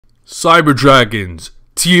Cyber Dragons,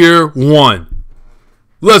 Tier 1.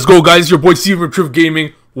 Let's go, guys. It's your boy Steven from Trif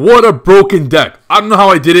Gaming. What a broken deck. I don't know how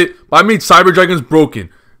I did it, but I made Cyber Dragons broken.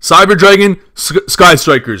 Cyber Dragon, Sky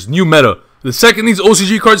Strikers, new meta. The second these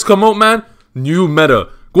OCG cards come out, man, new meta.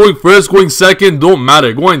 Going first, going second, don't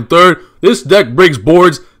matter. Going third, this deck breaks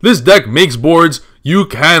boards. This deck makes boards. You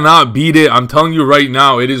cannot beat it. I'm telling you right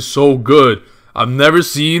now, it is so good. I've never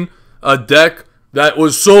seen a deck that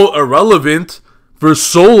was so irrelevant for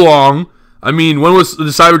so long. I mean, when was the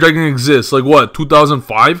Cyber Dragon exist? Like what,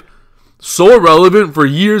 2005? So irrelevant for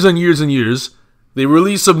years and years and years. They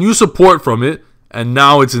released some new support from it, and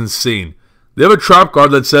now it's insane. They have a trap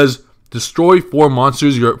card that says, destroy 4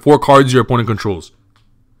 cards your opponent controls.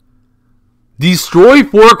 Destroy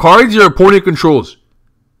 4 cards your opponent controls.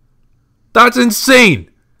 That's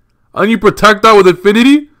insane. And you protect that with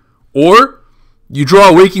Infinity, or you draw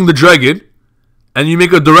Awakening the Dragon, and you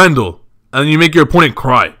make a Durandal, and you make your opponent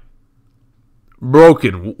cry.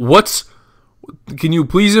 Broken. Can you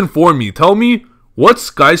please inform me? Tell me what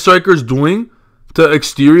Sky Striker's doing to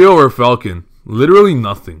Exterio or Falcon? Literally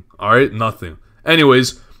nothing. Alright, nothing.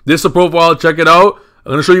 Anyways, this is a profile. Check it out.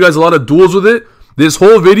 I'm going to show you guys a lot of duels with it. This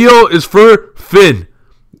whole video is for Finn,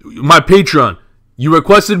 my Patreon. You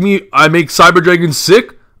requested me, I make Cyber Dragons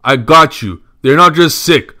sick. I got you. They're not just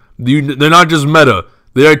sick. They're not just meta.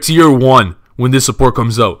 They are tier 1 when this support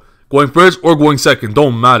comes out. Going first or going second,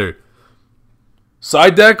 don't matter.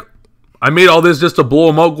 Side deck, I made all this just to blow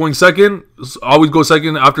them out going second. Always go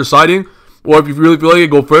second after siding. Or if you really feel like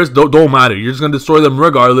it, go first. Don't matter. You're just going to destroy them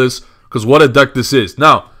regardless, because what a deck this is.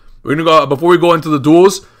 Now, we're going to go, before we go into the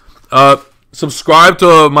duels, subscribe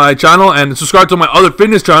to my channel and subscribe to my other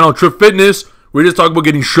fitness channel, Trif Fitness. We're just talking about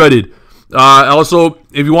getting shredded. Also,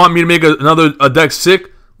 if you want me to make a deck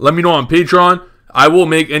sick, let me know on Patreon. I will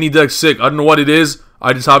make any deck sick. I don't know what it is.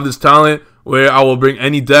 I just have this talent where I will bring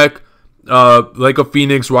any deck like a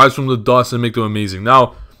phoenix, rise from the dust, and make them amazing.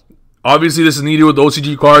 Now, obviously, this is needed with the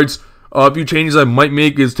OCG cards. A few changes I might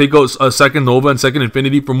make is take out a second Nova and second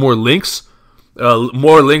Infinity for more links.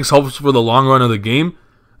 More links helps for the long run of the game.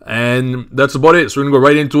 And that's about it. So we're going to go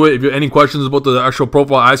right into it. If you have any questions about the actual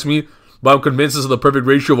profile, ask me. But I'm convinced this is the perfect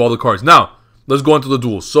ratio of all the cards. Now, let's go into the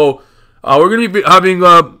duels. So, we're going to be having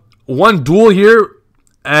one duel here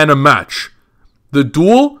and a match. The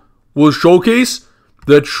duel will showcase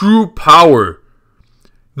the true power.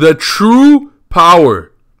 The true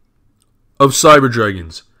power of Cyber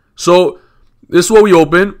Dragons. So, this is what we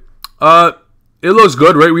open. It looks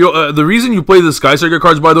good, right? The reason you play the Sky Striker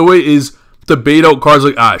cards, by the way, is to bait out cards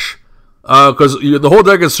like Ash. Because the whole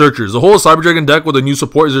deck is searchers. The whole Cyber Dragon deck with the new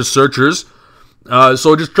support is just searchers.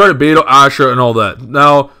 So just try to bait out Asher and all that.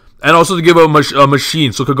 Now, and also to give a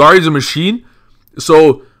machine. So Kagari is a machine.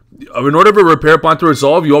 So in order for Repair Plan to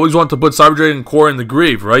resolve, you always want to put Cyber Dragon Core in the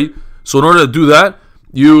grave, right? So in order to do that,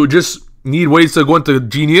 you just need ways to go into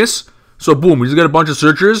Genius. So boom, we just get a bunch of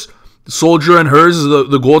searchers. Soldier and hers is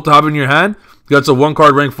the goal to have in your hand. That's a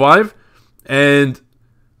 1-card rank 5. And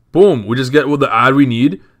boom, we just get what the ad we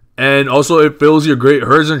need. And also, it fills your grave.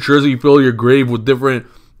 Hers ensures that you fill your grave with different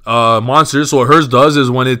monsters. So what hers does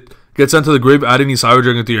is when it gets sent to the grave, add any Cyber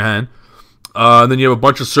Dragon to your hand. And then you have a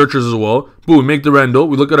bunch of searchers as well. Boom, we make the Randall.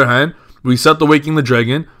 We look at our hand. We set the Waking the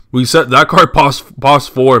Dragon. We set that card pos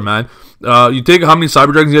 4, man. You take how many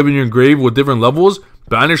Cyber Dragons you have in your grave with different levels,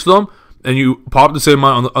 banish them, and you pop the same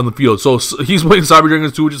amount on the field. So he's playing Cyber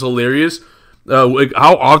Dragons too, which is hilarious. Like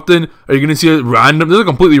how often are you going to see a random? This is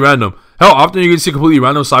completely random. How often are you going to see a completely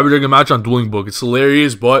random Cyber Dragon match on Dueling Book? It's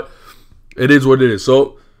hilarious, but it is what it is.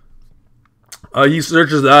 So, he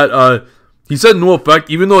searches that. He said no effect,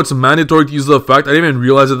 even though it's mandatory to use the effect. I didn't even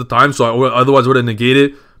realize at the time, so otherwise would have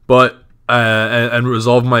negated it, but and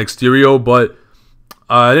resolved my Exterio, but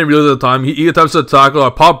I didn't realize at the time. He attempts to tackle. I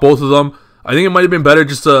popped both of them. I think it might have been better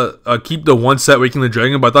just to keep the one set Waking the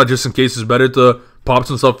Dragon, but I thought just in case it's better to pop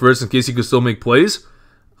some stuff first in case he could still make plays,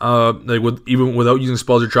 even without using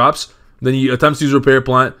spells or traps. Then he attempts to use Repair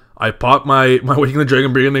Plant. I pop my Waking the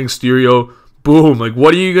Dragon, bring in the Exterio. Boom. Like,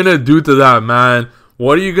 what are you going to do to that, man?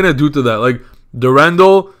 What are you going to do to that? Like,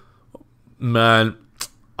 Durandal, man,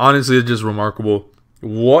 honestly, it's just remarkable.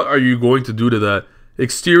 What are you going to do to that?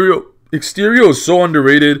 Exterio is so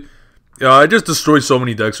underrated. I just destroyed so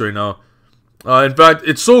many decks right now. In fact,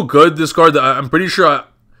 it's so good, this card, that I'm pretty sure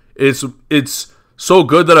it's so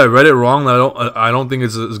good that I read it wrong. That I don't think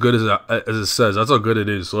it's as good as it says. That's how good it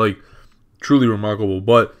is. Like, truly remarkable.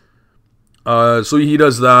 But so he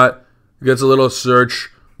does that, gets a little search.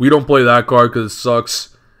 We don't play that card because it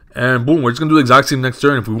sucks. And boom, we're just gonna do the exact same next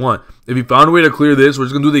turn if we want. If he found a way to clear this, we're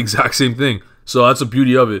just gonna do the exact same thing. So that's the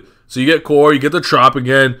beauty of it. So you get core, you get the trap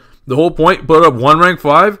again. The whole point, put up 1 rank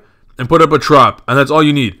 5 and put up a trap, and that's all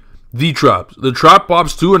you need. The trap. The trap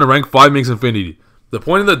pops 2 and a rank 5 makes infinity. The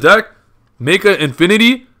point of the deck, make an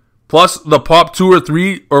infinity plus the pop 2 or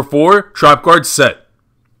 3 or 4 trap cards set.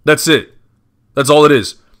 That's it. That's all it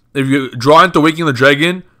is. If you draw into Waking the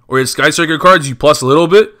Dragon or your Sky Striker cards, you plus a little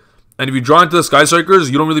bit. And if you draw into the Sky Strikers,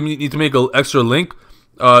 you don't really need to make an extra link.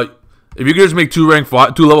 If you can just make 2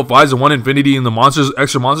 level 5s and 1 infinity in the monsters,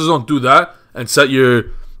 extra monster zone, do that and set your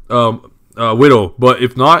Widow. But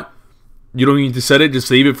if not, you don't need to set it. Just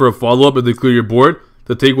save it for a follow-up and then clear your board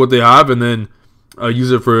to take what they have and then use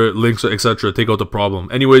it for links, etc. Take out the problem.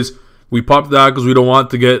 Anyways, we popped that because we don't want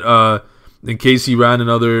to get, in case he ran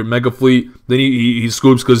another Mega Fleet, then he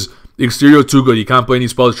scoops because the exterior is too good. You can't play any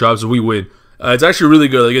spells, traps, so we win. It's actually really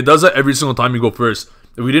good. Like, it does that every single time you go first.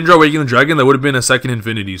 If we didn't draw Waking the Dragon, that would have been a second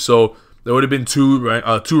infinity. So, there would have been two rank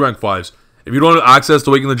 5s. If you don't have access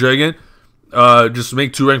to Waking the Dragon, just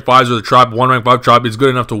make 2 rank 5s with a trap, 1 rank 5 trap. It's good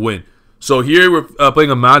enough to win. So here we're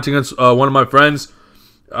playing a match against one of my friends.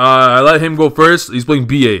 I let him go first. He's playing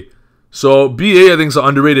BA. So BA I think is an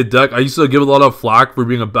underrated deck. I used to give a lot of flack for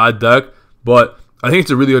being a bad deck, but I think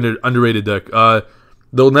it's a really underrated deck.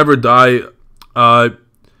 They'll never die.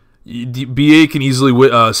 BA can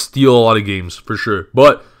easily steal a lot of games for sure.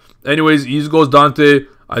 But anyways, he goes Dante.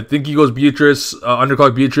 I think he goes Beatrice,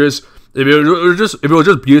 underclock Beatrice. If it was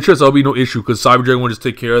just Beatrice, that'll be no issue because Cyber Dragon will just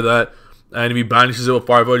take care of that. And if he banishes it with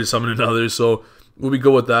Firefly, just summon another. So we'll be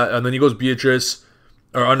good with that. And then he goes Beatrice,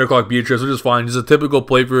 or underclock Beatrice, which is fine. Just a typical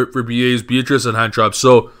play for BAs, Beatrice and hand traps.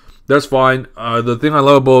 So that's fine. The thing I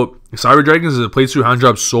love about Cyber Dragons is it plays through hand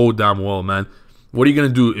traps so damn well, man. What are you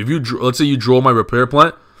going to do? If you let's say you draw my repair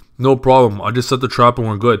plant, no problem. I'll just set the trap and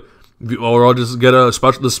we're good. Or I'll just get the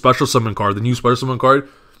special summon card, the new special summon card.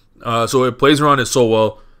 So it plays around it so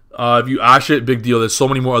well. If you ash it, big deal. There's so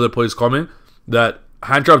many more other plays coming that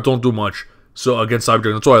hand traps don't do much. So against Cyber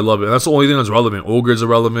Dragon, that's why I love it. And that's the only thing that's relevant. Ogre is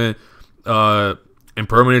irrelevant.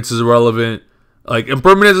 Impermanence is irrelevant. Like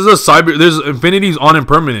Impermanence is a cyber. There's infinities on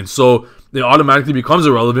Impermanence, so it automatically becomes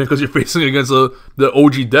irrelevant because you're facing against the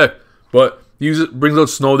OG deck. But he brings out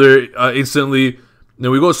Snow there instantly.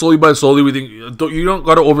 Then we go slowly by slowly. We think you don't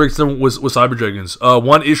gotta overextend with Cyber Dragons.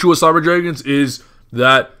 One issue with Cyber Dragons is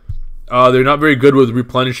that they're not very good with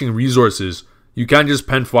replenishing resources. You can't just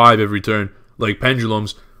pen 5 every turn like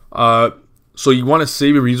pendulums. So you want to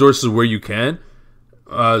save your resources where you can.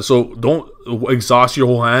 So don't exhaust your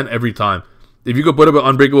whole hand every time. If you could put up an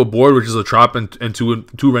unbreakable board, which is a trap and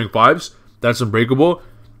two rank 5s, that's unbreakable.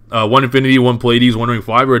 1 infinity, 1 Pleiades, 1 rank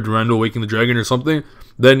 5, or a Durandal Waking the Dragon or something.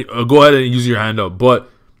 Then go ahead and use your hand up. But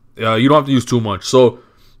you don't have to use too much. So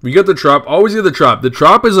we get the trap. Always get the trap. The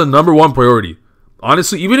trap is a #1 priority.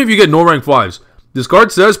 Honestly, even if you get no rank 5s, this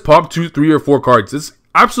card says pop 2, 3, or 4 cards. It's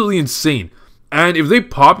absolutely insane. And if they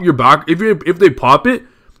pop your back, if they pop it,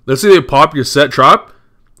 let's say they pop your set trap,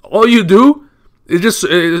 all you do is just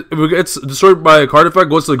if it gets destroyed by a card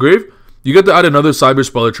effect, goes to the grave, you get to add another Cyber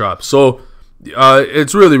Speller trap. So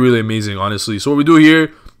it's really, really amazing, honestly. So what we do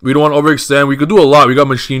here, we don't want to overextend. We could do a lot. We got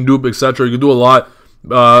Machine Dupe, etc. You can do a lot.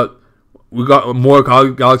 We got more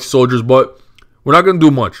Galaxy Soldiers, but we're not going to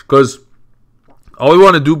do much because all we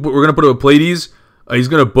want to do, we're going to put up a Pleiades. He's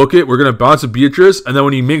going to book it. We're going to bounce a Beatrice, and then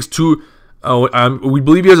when he makes 2, we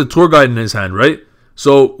believe he has a Tour Guide in his hand, right?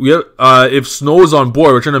 So we have, if Snow is on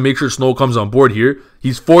board, we're trying to make sure Snow comes on board here.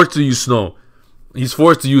 He's forced to use Snow. He's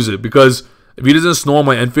forced to use it because if he doesn't Snow on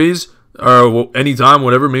my end phase or anytime,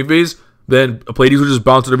 whatever main phase, then Pleiades will just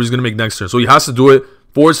bounce whatever he's gonna make next turn. So he has to do it,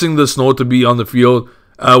 forcing the Snow to be on the field,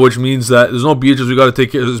 which means that there's no Beatrice. We got to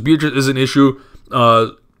take care. This Beatrice is an issue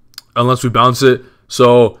unless we bounce it.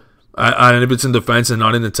 So and if it's in defense and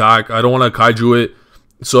not in attack, I don't want to kaiju it.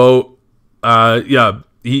 So yeah,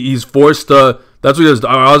 he's forced to. That's what he does.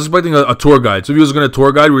 I was expecting a Tour Guide. So if he was going to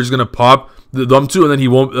Tour Guide, we're just going to pop them 2, and then he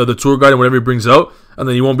won't, the Tour Guide and whatever he brings out, and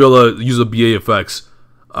then he won't be able to use the BA effects.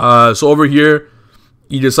 So over here,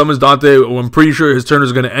 he just summons Dante. I'm pretty sure his turn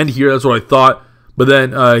is going to end here. That's what I thought. But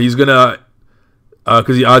then he's going to,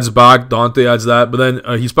 because he adds back, Dante adds that. But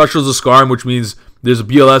then he specials the Scarm, which means there's a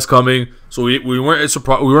BLS coming. So we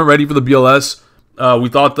weren't ready for the BLS. We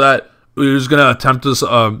thought that we were just going to attempt this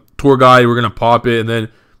Tour Guide. We're going to pop it, and then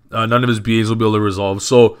none of his BAs will be able to resolve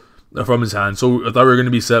from his hand. So I thought we were going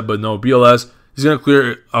to be set, but no. BLS, he's going to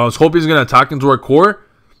clear. I was hoping he's going to attack into our core.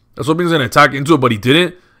 I was hoping he's going to attack into it, but he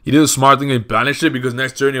didn't. He did a smart thing and banished it because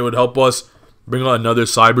next turn it would help us bring out another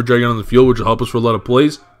Cyber Dragon on the field, which will help us for a lot of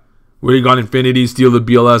plays. We would have got Infinity, steal the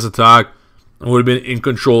BLS attack, and would have been in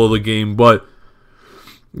control of the game. But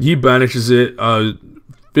he banishes it.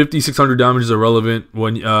 5,600 damage is irrelevant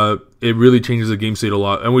when it really changes the game state a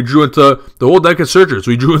lot. And we drew into the whole deck of searchers.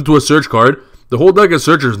 We drew into a search card. The whole deck is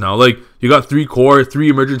searchers now. Like, you got 3 core, 3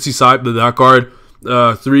 emergency side to that card,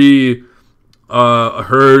 3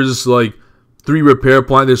 hers, like 3 repair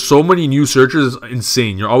plant. There's so many new searchers, it's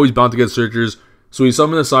insane. You're always bound to get searchers. So we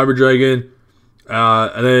summon the Cyber Dragon,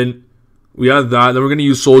 and then we have that. Then we're gonna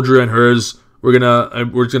use Soldier and hers. We're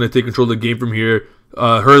just gonna take control of the game from here.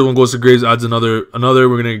 Hers, one goes to Graves, adds another.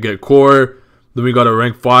 We're gonna get core. Then we got a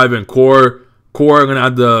rank 5 and core. I'm gonna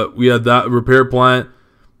add we had that repair plant,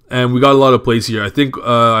 and we got a lot of plays here. I think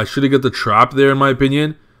I should have got the trap there, in my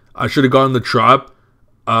opinion. I should have gotten the trap.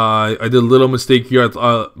 I did a little mistake here.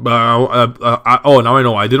 Oh, now I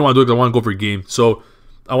know. I didn't want to do it because I want to go for game. So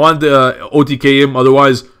I wanted to OTK him.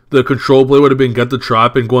 Otherwise, the control play would have been get the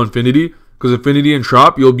trap and go Infinity. Because Infinity and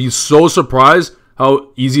trap, you'll be so surprised how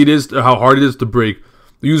easy it is, how hard it is to break.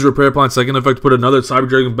 Use repair plant second effect, put another Cyber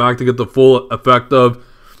Dragon back to get the full effect of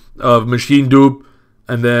machine dupe,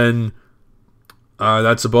 and then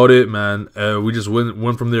that's about it, man. We just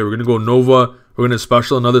win from there. We're gonna go Nova. We're gonna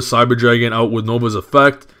special another Cyber Dragon out with Nova's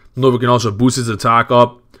effect. Nova can also boost his attack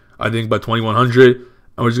up, I think, by 2100. And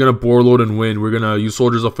we're just gonna Borload and win. We're gonna use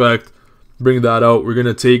Soldier's effect, bring that out. We're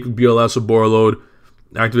gonna take BLS or Borload,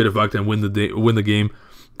 activate effect, and win the game.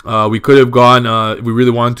 We could have gone, if we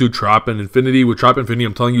really wanted to, Trap and Infinity. With Trap and Infinity,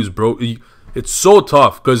 I'm telling you, it's so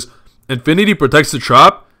tough because Infinity protects the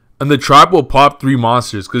Trap, and the Trap will pop 3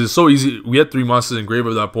 monsters because it's so easy. We had 3 monsters in grave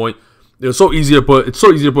at that point. It's so easy to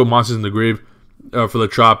put monsters in the grave for the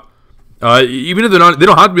Trap. Even if they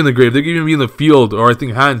don't have to be in the grave. They can even be in the field, or I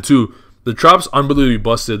think hand too. The Trap's unbelievably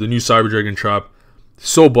busted. The new Cyber Dragon Trap,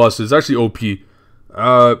 so busted. It's actually OP.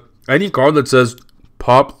 Any card that says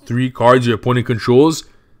pop 3 cards your opponent controls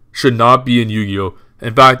should not be in Yu-Gi-Oh!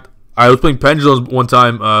 In fact, I was playing Pendulums one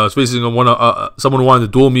time. I was facing someone who wanted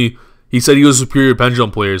to duel me. He said he was a superior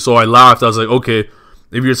Pendulum player. So I laughed. I was like, okay,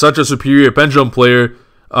 if you're such a superior Pendulum player,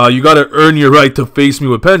 you got to earn your right to face me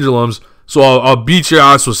with Pendulums. So I'll beat your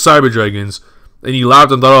ass with Cyber Dragons. And he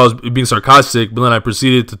laughed and thought I was being sarcastic. But then I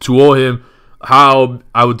proceeded to 2-0 him. How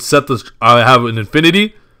I would set I have an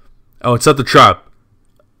Infinity. I would set the trap.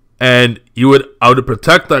 And I would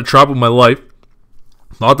protect that trap with my life.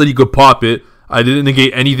 Not that he could pop it. I didn't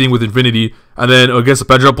negate anything with Infinity. And then against a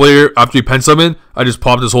Pendulum player, after he pen summoned, I just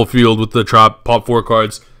popped his whole field with the trap, popped 4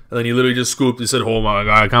 cards. And then he literally just scooped. He said, oh my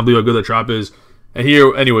god, I can't believe how good the trap is. And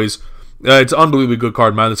here, anyways, it's an unbelievably good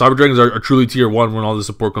card, man. The Cyber Dragons are truly tier 1 when all the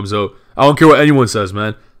support comes out. I don't care what anyone says,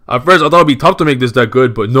 man. At first, I thought it would be tough to make this deck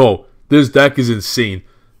good, but no. This deck is insane.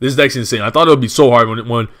 This deck's insane. I thought it would be so hard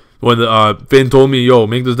when Finn told me, yo,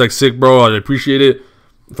 make this deck sick, bro. I'd appreciate it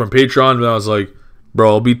from Patreon. And I was like, bro,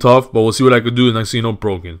 it'll be tough, but we'll see what I could do. And next thing you know,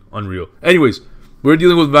 broken. Unreal. Anyways, we're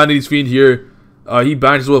dealing with Vanity's Fiend here. He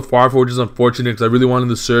banishes with Farforge, which is unfortunate because I really wanted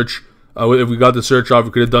to search. If we got the search off,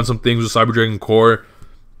 we could have done some things with Cyber Dragon Core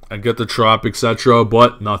and get the trap, etc.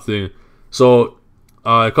 But nothing. So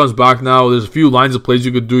it comes back now. There's a few lines of plays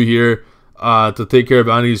you could do here to take care of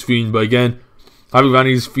Vanity's Fiend. But again, having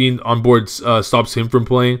Vanity's Fiend on board stops him from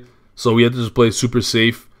playing. So we had to just play super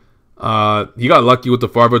safe. He got lucky with the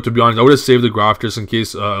Farva, to be honest. I would have saved the Graph just in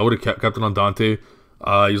case. I would have kept it on Dante.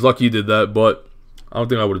 He's lucky he did that, but I don't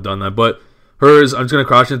think I would have done that. But hers, I'm just going to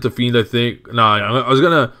crash into Fiend, I think.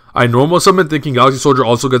 Nah, I normal summon thinking Galaxy Soldier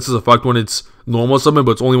also gets this effect when it's normal summon,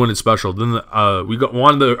 but it's only when it's special. Then we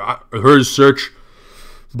wanted hers search,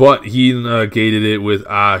 but he negated it with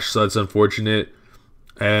Ash, so that's unfortunate.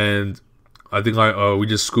 And I think we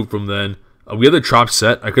just scooped from then. We had the trap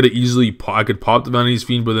set. I could have easily pop the Vanity's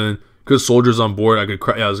Fiend, but then because Soldier's on board,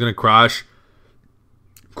 I was gonna crash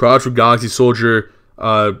with Galaxy Soldier,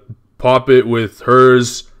 pop it with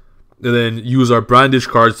hers, and then use our brandish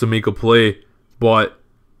cards to make a play. But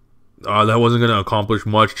that wasn't gonna accomplish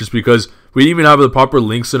much, just because we didn't even have the proper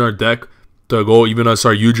links in our deck to go even as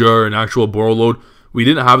our Yuja or an actual Borload. We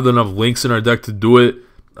didn't have enough links in our deck to do it.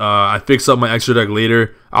 I fixed up my extra deck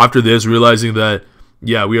later after this, realizing that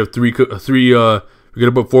yeah, we have three. We're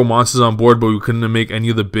gonna put 4 monsters on board, but we couldn't make any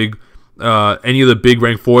of the big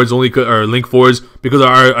rank 4s, or link 4s, because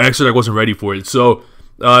our extra deck wasn't ready for it. So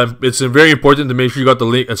it's very important to make sure you got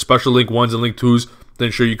the special link 1s and link 2s. Then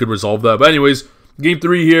sure you could resolve that. But anyways, game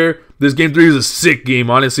 3 here. This game 3 is a sick game.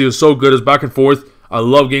 Honestly, it was so good. It's back and forth. I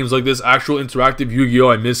love games like this. Actual interactive Yu-Gi-Oh!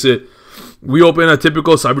 I miss it. We open a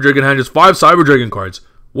typical Cyber Dragon hand, just 5 Cyber Dragon cards.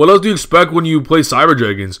 What else do you expect when you play Cyber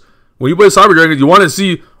Dragons? When you play Cyber Dragons, you want to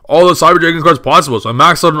see all the Cyber Dragon cards possible. So I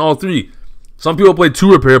maxed out on all 3. Some people play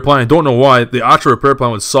 2 Repair Plan. I don't know why. The actual Repair Plan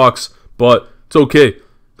one sucks, but it's okay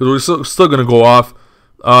because we're still going to go off.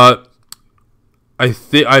 I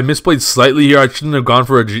think I misplayed slightly here. I shouldn't have gone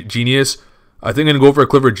for a Genius. I think I'm going to go for a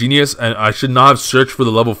Clifford Genius, and I should not have searched for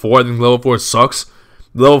the level 4. I think level 4 sucks.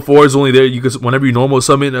 The level 4 is only there. You can, whenever you normal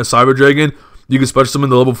summon a Cyber Dragon, you can special summon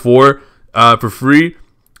the level 4 for free.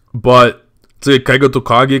 But it's like Kaigo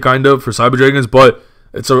Tokage kind of for Cyber Dragons, but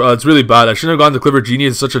it's really bad. I shouldn't have gone to Clipper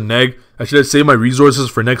Genius. It's such a neg. I should have saved my resources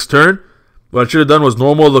for next turn. What I should have done was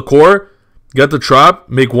normal the core, get the trap,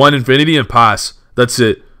 make 1 infinity, and pass. That's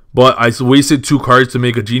it. But I wasted 2 cards to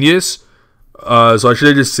make a genius. So I should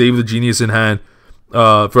have just saved the genius in hand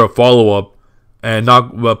for a follow-up. And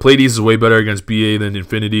not Pleiades is way better against BA than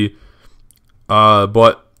Infinity.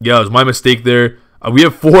 But yeah, it was my mistake there. We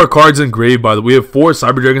have 4 cards in grave, by the way. We have 4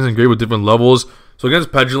 Cyber Dragons in grave with different levels. So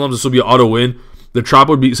against Pendulums, this will be an auto win. The trap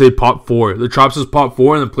would be, say, pop 4. The trap says pop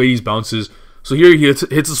 4, and then Pleiades bounces. So here he hits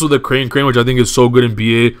us with a Crane, which I think is so good in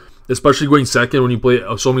BA. Especially going second when you play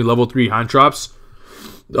so many level 3 hand traps.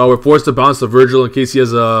 We're forced to bounce the Virgil in case he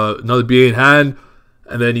has another BA in hand.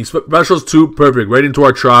 And then he specials 2, perfect, right into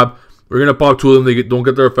our trap. We're going to pop 2 of them. They don't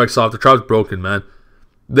get their effects off. The trap's broken, man.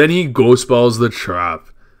 Then he ghost spells the trap.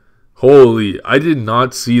 Holy, I did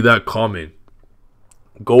not see that coming.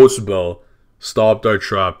 Ghost spell stopped our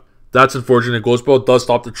trap. That's unfortunate. Ghost spell does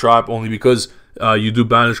stop the trap only because you do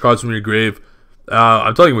banish cards from your grave.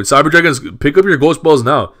 I'm telling you, when Cyber Dragons, pick up your ghost spells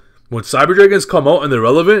now. When Cyber Dragons come out and they're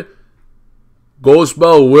relevant, Ghost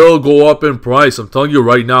Spell will go up in price. I'm telling you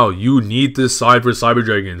right now, you need this side for Cyber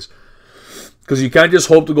Dragons. Because you can't just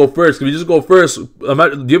hope to go first. If you just go first,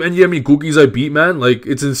 do you have any Gookies I beat, man? Like,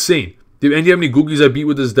 it's insane. Do you have any Gookies I beat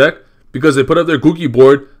with this deck? Because they put up their Gookie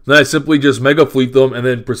board, then I simply just Mega Fleet them and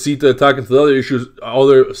then proceed to attack into the other issues. All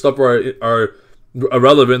their stuff are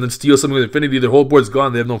irrelevant. Then steal something with Infinity. Their whole board's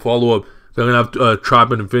gone. They have no follow-up. They're going to have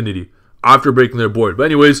Trap and Infinity after breaking their board. But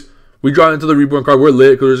anyways, we draw into the Reborn card. We're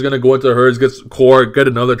lit because we're just going to go into the Herds, get core, get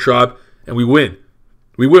another Trap, and we win.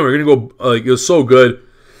 We win. We're going to go, like, it was so good.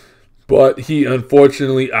 But he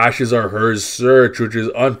unfortunately ashes our Herds Search, which is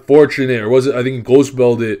unfortunate. Or was it, I think he Ghost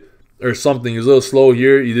Belled it or something. He was a little slow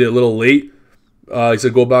here. He did it a little late. He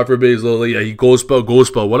said go back for a bit. He's a little late. Yeah, he Ghost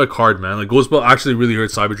Spell. What a card, man. Like, Ghost Spell actually really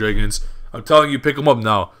hurts Cyber Dragons. I'm telling you, pick him up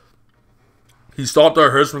now. He stopped our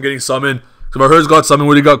Herds from getting summoned. So if our Herds got summoned,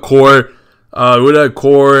 we would have got core. We would have had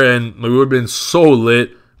core, and we would have been so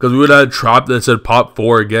lit because we would have had Trap that said pop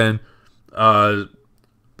 4 again.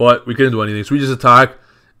 But we couldn't do anything. So we just attack,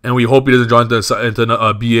 and we hope he doesn't draw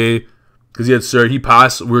into BA because he had Sir. He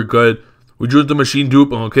passed. We're good. We drew into Machine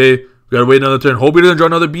Dupe. Okay. We got to wait another turn. Hope he doesn't draw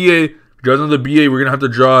another BA. If he draws another BA, we're going to have to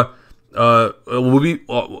draw.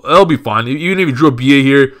 It'll be fine. Even if you drew a BA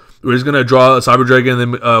here, we're just going to draw a Cyber Dragon,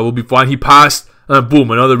 and then we'll be fine. He passed, and then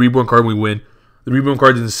boom, another Reborn card, and we win. The Reborn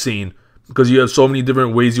card is insane because you have so many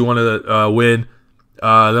different ways you want to win.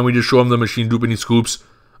 Then we just show him the Machine Dupe, and he scoops.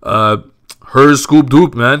 Her Scoop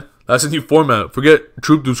Dupe, man. That's a new format. Forget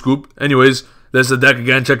Troop Dupe Scoop. Anyways, that's the deck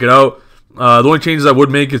again. Check it out. The only changes I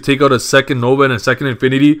would make is take out a second Nova and a second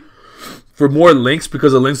Infinity for more links,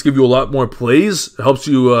 because the links give you a lot more plays. It helps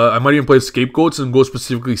you. I might even play Scapegoats and go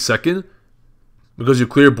specifically second because you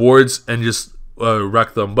clear boards and just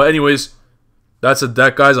wreck them. But anyways, that's a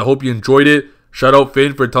deck, guys. I hope you enjoyed it. Shout out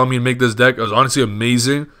Finn for telling me to make this deck. It was honestly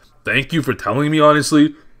amazing. Thank you for telling me,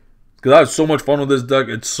 honestly, because I had so much fun with this deck.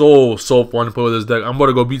 It's so fun to play with this deck. I'm about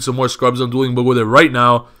to go beat some more scrubs. I'm dueling book with it right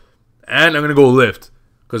now, and I'm gonna go lift.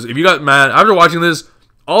 Because if you got, man, after watching this,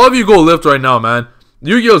 all of you go lift right now, man.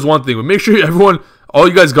 Yu-Gi-Oh is one thing, but make sure everyone, all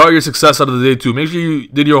you guys got your success out of the day too. Make sure you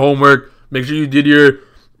did your homework. Make sure you did your,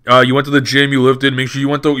 you went to the gym, you lifted. Make sure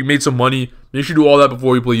you made some money. Make sure you do all that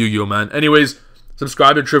before you play Yu-Gi-Oh, man. Anyways,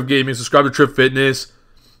 subscribe to Trif Gaming. Subscribe to Trif Fitness.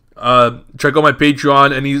 Check out my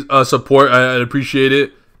Patreon. Any support, I'd appreciate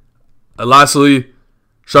it. Lastly,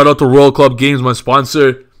 shout out to Royal Club Games, my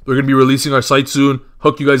sponsor. We're going to be releasing our site soon.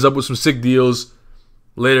 Hook you guys up with some sick deals.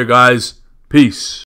 Later, guys. Peace.